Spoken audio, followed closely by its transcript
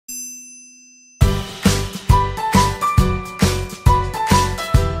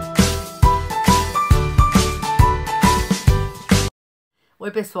Oi,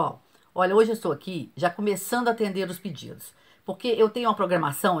 pessoal. Olha, hoje eu estou aqui já começando a atender os pedidos, porque eu tenho uma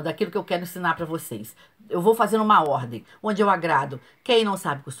programação daquilo que eu quero ensinar para vocês. Eu vou fazendo uma ordem, onde eu agrado quem não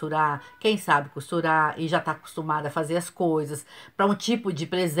sabe costurar, quem sabe costurar e já está acostumado a fazer as coisas, para um tipo de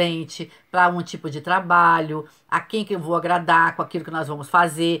presente, para um tipo de trabalho, a quem que eu vou agradar com aquilo que nós vamos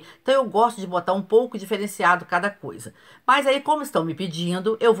fazer. Então eu gosto de botar um pouco diferenciado cada coisa. Mas aí, como estão me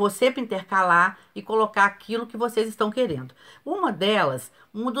pedindo, eu vou sempre intercalar e colocar aquilo que vocês estão querendo. Uma delas,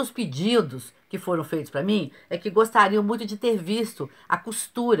 um dos pedidos que foram feitos para mim é que gostariam muito de ter visto a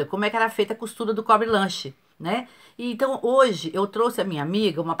costura, como é que era feita a costura do Cobre Lanche, né? E então hoje eu trouxe a minha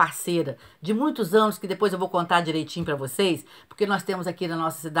amiga, uma parceira de muitos anos, que depois eu vou contar direitinho para vocês, porque nós temos aqui na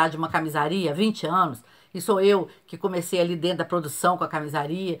nossa cidade uma camisaria há 20 anos, e sou eu que comecei ali dentro da produção com a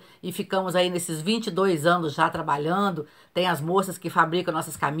camisaria, e ficamos aí nesses 22 anos já trabalhando. Tem as moças que fabricam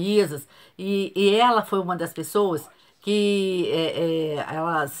nossas camisas, e ela foi uma das pessoas que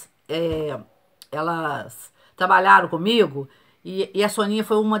elas trabalharam comigo e a Soninha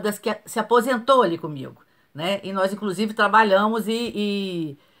foi uma das que se aposentou ali comigo, né? E nós, inclusive, trabalhamos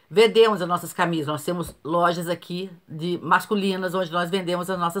e vendemos as nossas camisas. Nós temos lojas aqui de masculinas onde nós vendemos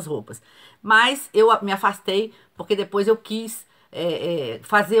as nossas roupas. Mas eu me afastei porque depois eu quis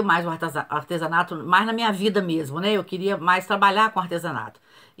fazer mais o artesanato, mais na minha vida mesmo, né? Eu queria mais trabalhar com artesanato.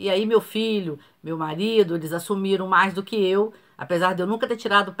 E aí meu filho, meu marido, eles assumiram mais do que eu, apesar de eu nunca ter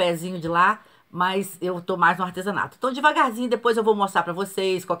tirado o pezinho de lá, mas eu tô mais no artesanato. Então, devagarzinho, depois eu vou mostrar pra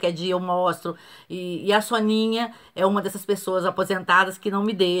vocês, qualquer dia eu mostro. E a Soninha é uma dessas pessoas aposentadas que não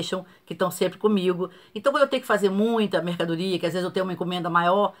me deixam, que estão sempre comigo. Então, quando eu tenho que fazer muita mercadoria, que às vezes eu tenho uma encomenda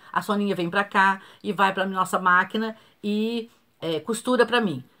maior, a Soninha vem pra cá e vai pra nossa máquina e costura pra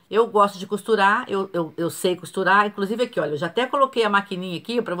mim. Eu gosto de costurar, eu sei costurar. Inclusive aqui, olha, eu já até coloquei a maquininha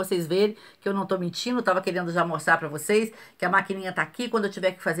aqui para vocês verem que eu não tô mentindo. Eu tava querendo já mostrar para vocês que a maquininha tá aqui. Quando eu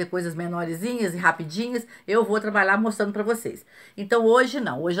tiver que fazer coisas menorzinhas e rapidinhas, eu vou trabalhar mostrando para vocês. Então hoje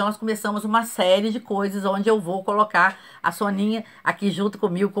não, hoje nós começamos uma série de coisas onde eu vou colocar a Soninha aqui junto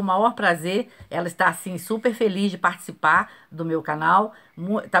comigo com o maior prazer. Ela está assim super feliz de participar do meu canal,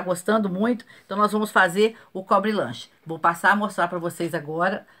 tá gostando muito. Então nós vamos fazer o Cobre Lanche. Vou passar a mostrar para vocês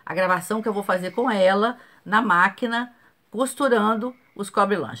agora a gravação que eu vou fazer com ela na máquina, costurando os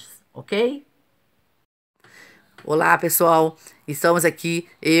cobre lanches, ok? Olá, pessoal. Estamos aqui,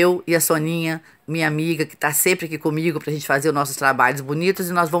 eu e a Soninha, minha amiga, que está sempre aqui comigo para a gente fazer os nossos trabalhos bonitos.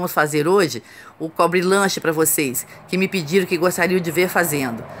 E nós vamos fazer hoje o cobre lanche para vocês, que me pediram que gostariam de ver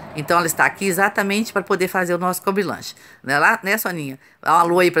fazendo. Então, ela está aqui exatamente para poder fazer o nosso cobre lanche. Não é lá, né, Soninha? Dá um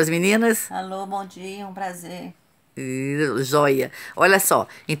alô aí para as meninas. Alô, bom dia, um prazer. Joia. Olha só,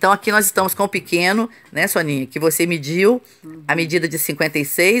 então aqui nós estamos com o pequeno, né, Soninha, que você mediu a medida de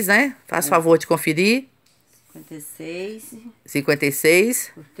 56, né? Faz favor de conferir. 56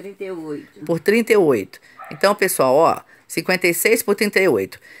 56 por 38. por 38. Então, pessoal, ó, 56 por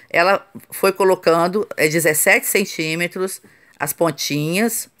 38. Ela foi colocando 17 centímetros as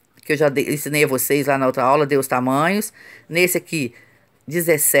pontinhas, que eu já ensinei a vocês lá na outra aula, dei os tamanhos. Nesse aqui,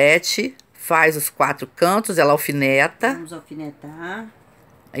 17. Faz os 4 cantos, ela alfineta. Vamos alfinetar.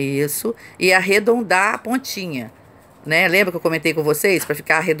 Isso. E arredondar a pontinha, né? Lembra que eu comentei com vocês? Para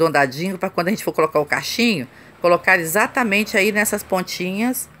ficar arredondadinho, para quando a gente for colocar o cachinho, colocar exatamente aí nessas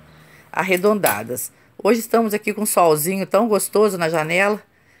pontinhas arredondadas. Hoje estamos aqui com um solzinho tão gostoso na janela.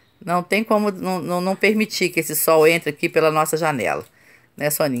 Não tem como não permitir que esse sol entre aqui pela nossa janela.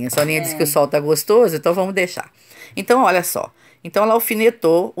 Né, Soninha? Soninha disse que o sol tá gostoso, então vamos deixar. Então, olha só. Então, ela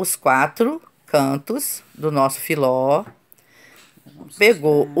alfinetou os 4 cantos do nosso filó.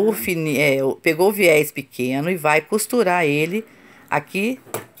 Pegou pegou o viés pequeno e vai costurar ele aqui.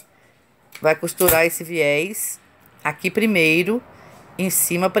 Vai costurar esse viés aqui primeiro, em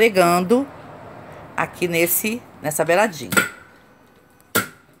cima, pregando aqui nessa beiradinha.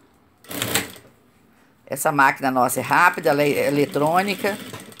 Essa máquina nossa é rápida, ela é eletrônica.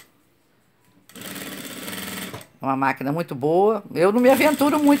 Uma máquina muito boa. Eu não me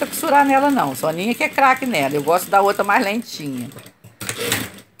aventuro muito a costurar nela, não. Soninha que é craque nela. Eu gosto da outra mais lentinha.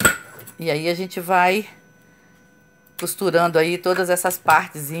 E aí a gente vai costurando aí todas essas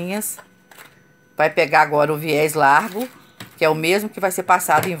partezinhas. Vai pegar agora o viés largo, que é o mesmo que vai ser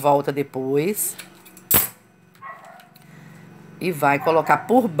passado em volta depois. E vai colocar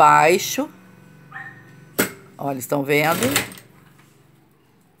por baixo. Olha, estão vendo?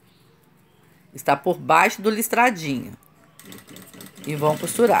 Está por baixo do listradinho. E vão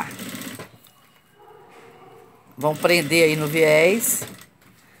costurar. Vão prender aí no viés.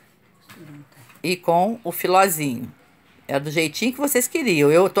 E com o filozinho. É do jeitinho que vocês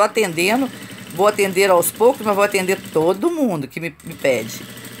queriam. Eu tô atendendo Vou atender aos poucos, mas vou atender todo mundo que me pede.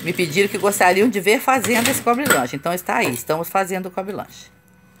 Me pediram que gostariam de ver fazendo esse cobre lanche. Então está aí, estamos fazendo o cobre lanche.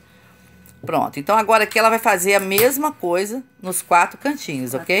 Pronto, então agora aqui ela vai fazer a mesma coisa nos 4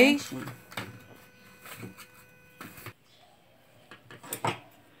 cantinhos, ok?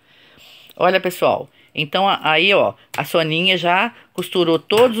 Olha, pessoal, então aí, ó, a Soninha já costurou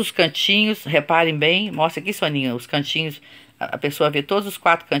todos os cantinhos, reparem bem, mostra aqui, Soninha, os cantinhos, a pessoa vê todos os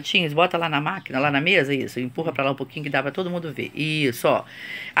 4 cantinhos, bota lá na máquina, lá na mesa, isso, empurra pra lá um pouquinho que dá pra todo mundo ver, isso, ó.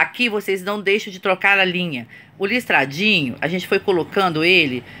 Aqui vocês não deixam de trocar a linha. O listradinho, a gente foi colocando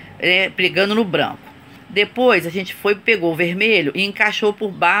ele, pregando no branco. Depois a gente pegou o vermelho e encaixou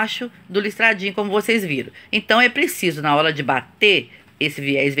por baixo do listradinho, como vocês viram. Então é preciso, na hora de bater esse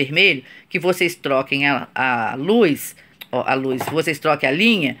viés vermelho, que vocês troquem a luz, vocês troquem a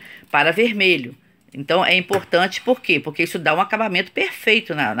linha para vermelho. Então é importante, por quê? Porque isso dá um acabamento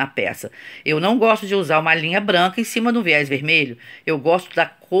perfeito na peça. Eu não gosto de usar uma linha branca em cima do viés vermelho. Eu gosto da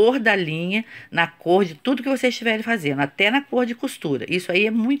cor da linha, na cor de tudo que vocês estiverem fazendo, até na cor de costura. Isso aí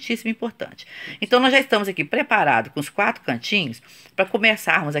é muitíssimo importante. Então nós já estamos aqui preparados com os 4 cantinhos para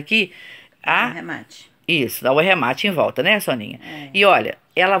começarmos aqui a... Arremate. Isso, dá o arremate em volta, né, Soninha? E olha,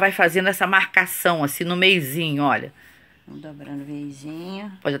 ela vai fazendo essa marcação assim no meizinho, olha. Vamos dobrando o veizinho.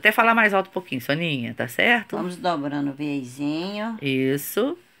 Pode até falar mais alto um pouquinho, Soninha, tá certo? Vamos dobrando o veizinho.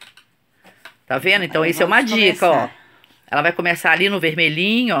 Isso. Tá vendo? Então, isso é uma dica, ó. Ela vai começar ali no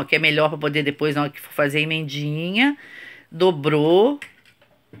vermelhinho, ó, que é melhor pra poder depois, na hora que for fazer a emendinha. Dobrou.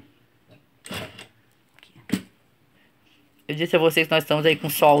 Eu disse a vocês que nós estamos aí com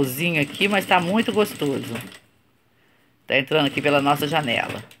solzinho aqui, mas tá muito gostoso. Tá entrando aqui pela nossa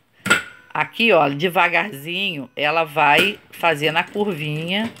janela. Aqui, ó, devagarzinho, ela vai fazendo a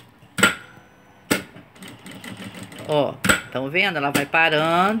curvinha. Ó, estão vendo? Ela vai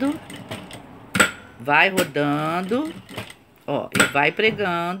parando, vai rodando, ó, e vai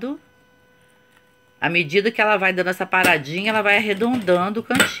pregando. À medida que ela vai dando essa paradinha, ela vai arredondando o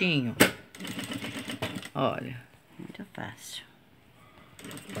cantinho. Olha. Muito fácil.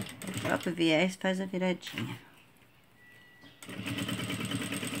 O próprio viés faz a viradinha.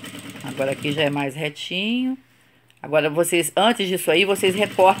 Agora aqui já é mais retinho. Agora vocês, antes disso aí, vocês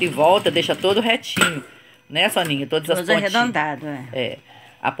recortam em volta, deixa todo retinho. Né, Soninha? Todas as pontinhas. Todo arredondado, É.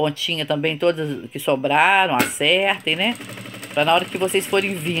 A pontinha também, todas que sobraram, acertem, né? Pra na hora que vocês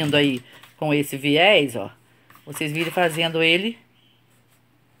forem vindo aí com esse viés, ó, vocês virem fazendo ele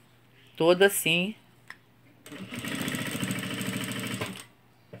todo assim.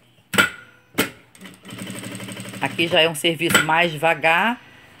 Aqui já é um serviço mais devagar,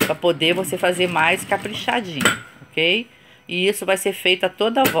 para poder você fazer mais caprichadinho, ok? E isso vai ser feito a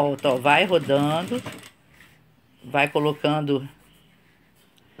toda volta, ó. Vai rodando, vai colocando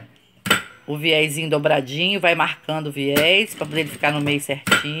o viésinho dobradinho, vai marcando o viés, para poder ele ficar no meio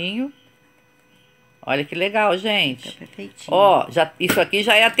certinho. Olha que legal, gente. Tá perfeitinho. Ó, isso aqui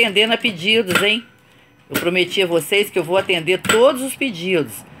já é atendendo a pedidos, hein? Eu prometi a vocês que eu vou atender todos os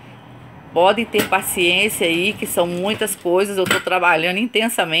pedidos. Podem ter paciência aí, que são muitas coisas. Eu tô trabalhando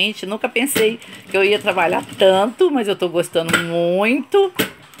intensamente. Nunca pensei que eu ia trabalhar tanto, mas eu tô gostando muito.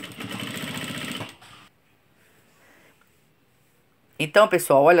 Então,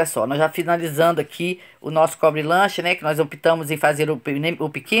 pessoal, olha só, nós já finalizando aqui o nosso cobre lanche, né? Que nós optamos em fazer o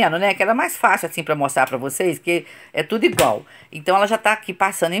pequeno, né? Que era mais fácil, assim, pra mostrar pra vocês, que é tudo igual. Então, ela já tá aqui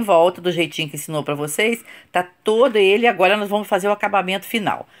passando em volta do jeitinho que ensinou pra vocês. Tá todo ele, agora nós vamos fazer o acabamento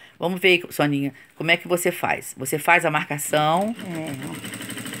final. Vamos ver, Soninha, como é que você faz. Você faz a marcação.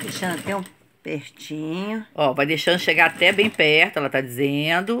 Deixando até um pertinho. Ó, vai deixando chegar até bem perto, ela tá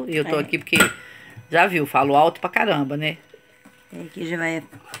dizendo. E eu tô aqui porque, já viu, falo alto pra caramba, né? E aqui já vai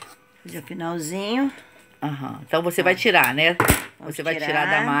fazer o finalzinho. Então você vai tirar, né? Você vai tirar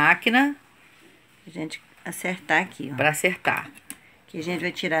da máquina. A gente acertar aqui, ó. Pra acertar. Aqui a gente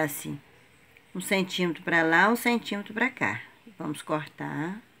vai tirar assim, 1 centímetro pra lá, 1 centímetro pra cá. Vamos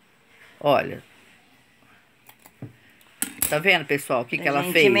cortar. Olha. Tá vendo, pessoal? O que ela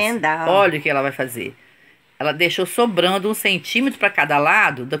fez? Emendar, ó. Olha o que ela vai fazer. Ela deixou sobrando 1 centímetro pra cada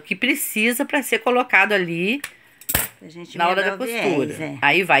lado do que precisa pra ser colocado ali na hora da costura. Viés,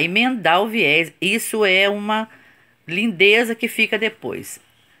 Aí vai emendar o viés. Isso é uma lindeza que fica depois.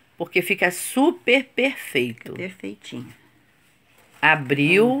 Porque fica super perfeito. Fica perfeitinho.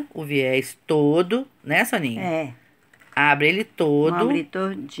 Abriu o viés todo, né, Soninha? Abre ele todo. Vamos abrir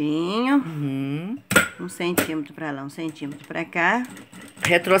todinho. 1 centímetro pra lá, 1 centímetro pra cá.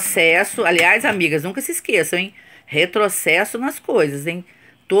 Retrocesso. Aliás, amigas, nunca se esqueçam, hein? Retrocesso nas coisas, hein?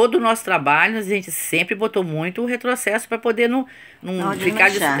 todo o nosso trabalho, a gente sempre botou muito o retrocesso para poder não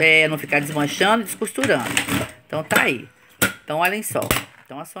ficar desmanchando e descosturando. Então tá aí. Então olhem só.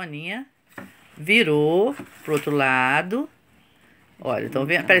 Então a Soninha virou pro outro lado. Olha, estão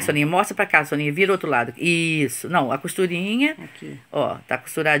vendo? Peraí, Soninha, mostra pra cá, Soninha, vira o outro lado. Isso. Não, a costurinha. Aqui. Ó, tá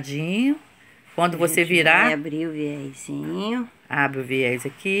costuradinho. Quando você virar... Vai abrir o viésinho. Abre o viés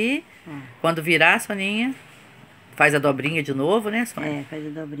aqui. Quando virar, Soninha, faz a dobrinha de novo, né, Soninha? É, faz a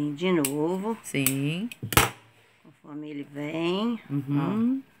dobrinha de novo. Sim. Conforme ele vem.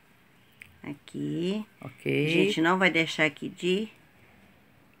 Uhum. Ó, aqui. Ok. A gente não vai deixar aqui de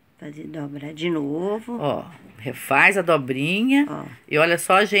fazer dobrar de novo. Ó, refaz a dobrinha. Ó. E olha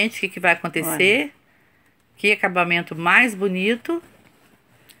só, gente, o que vai acontecer. Olha. Que acabamento mais bonito.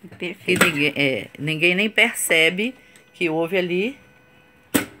 Perfeito. Que ninguém nem percebe que houve ali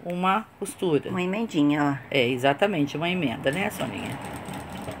uma costura. Uma emendinha, ó. É, exatamente, uma emenda, né, Soninha?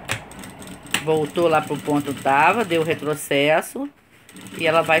 Voltou lá pro ponto que tava, deu retrocesso. E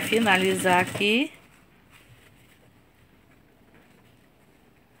ela vai finalizar aqui.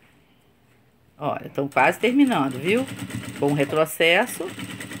 Olha, estão quase terminando, viu? Com o retrocesso.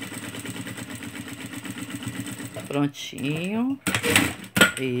 Prontinho.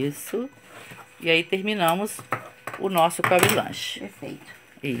 Isso. E aí terminamos o nosso Cobre Lanche. Perfeito.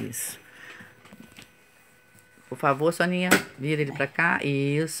 Isso. Por favor, Soninha, vira ele pra cá.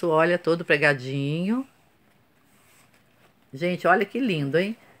 Isso, olha, todo pregadinho. Gente, olha que lindo,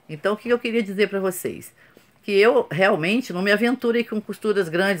 hein? Então, o que eu queria dizer pra vocês? Que eu realmente não me aventurei com costuras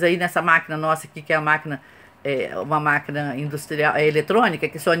grandes aí nessa máquina nossa aqui, que é a máquina... uma máquina industrial, eletrônica,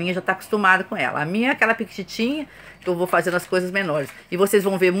 que Soninha já está acostumada com ela. A minha é aquela piquititinha que eu vou fazendo as coisas menores. E vocês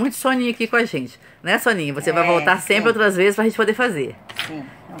vão ver muito Soninha aqui com a gente. Né, Soninha? Você vai voltar sempre outras vezes pra gente poder fazer. Sim,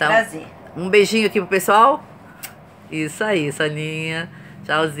 é um então, prazer. Um beijinho aqui pro pessoal. Isso aí, Soninha.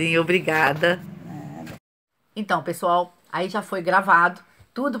 Tchauzinho, obrigada. Então, pessoal, aí já foi gravado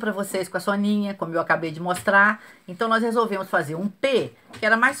tudo para vocês com a Soninha, como eu acabei de mostrar. Então, nós resolvemos fazer um P, que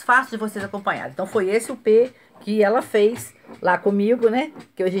era mais fácil de vocês acompanharem. Então, foi esse o P que ela fez lá comigo, né?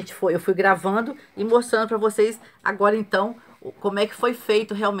 Que eu fui gravando e mostrando para vocês agora, então, como é que foi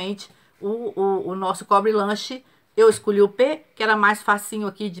feito realmente o nosso Cobre Lanche. Eu escolhi o P, que era mais facinho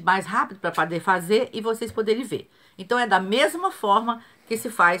aqui, mais rápido para poder fazer e vocês poderem ver. Então, é da mesma forma que se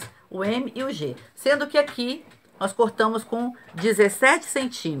faz o M e o G. Sendo que aqui nós cortamos com 17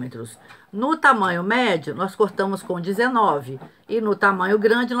 centímetros. No tamanho médio, nós cortamos com 19. E no tamanho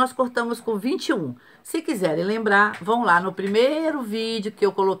grande, nós cortamos com 21. Se quiserem lembrar, vão lá no primeiro vídeo que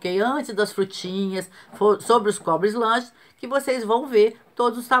eu coloquei antes das frutinhas, sobre os cobres lanches, que vocês vão ver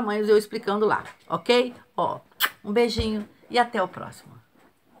todos os tamanhos eu explicando lá, ok? Ó, um beijinho e até o próximo.